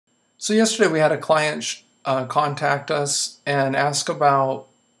So yesterday we had a client contact us and ask about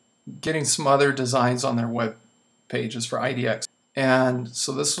getting some other designs on their web pages for IDX. And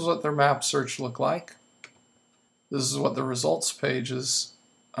so this is what their map search looked like. This is what the results pages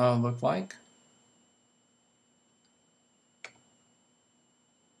look like.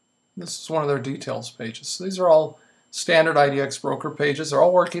 This is one of their details pages. So these are all standard IDX broker pages. They're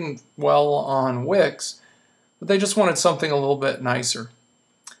all working well on WIX, but they just wanted something a little bit nicer.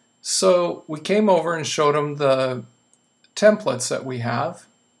 So we came over and showed them the templates that we have,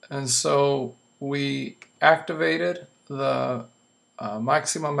 and so we activated the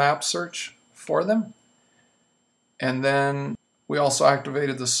maximum map search for them, and then we also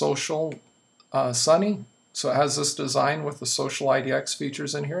activated the social Sunny. So it has this design with the social IDX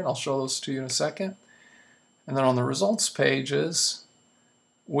features in here, and I'll show those to you in a second. And then on the results pages,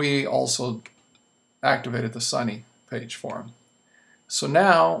 we also activated the Sunny page for them. So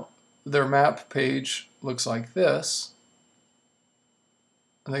now their map page looks like this.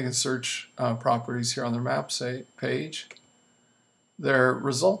 And they can search properties here on their map page. Their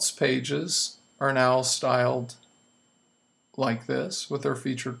results pages are now styled like this with their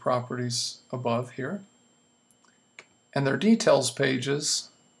featured properties above here. And their details pages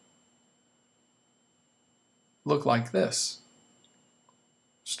look like this,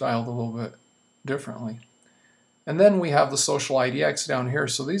 styled a little bit differently. And then we have the social IDX down here.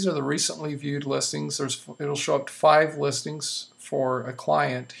 So these are the recently viewed listings. It'll show up to 5 listings for a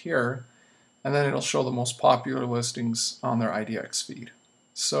client here, and then it'll show the most popular listings on their IDX feed.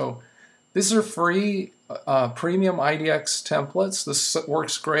 So these are free premium IDX templates. This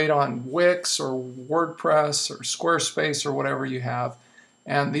works great on Wix or WordPress or Squarespace or whatever you have.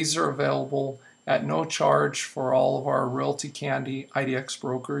 And these are available at no charge for all of our Realty Candy IDX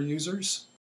broker users.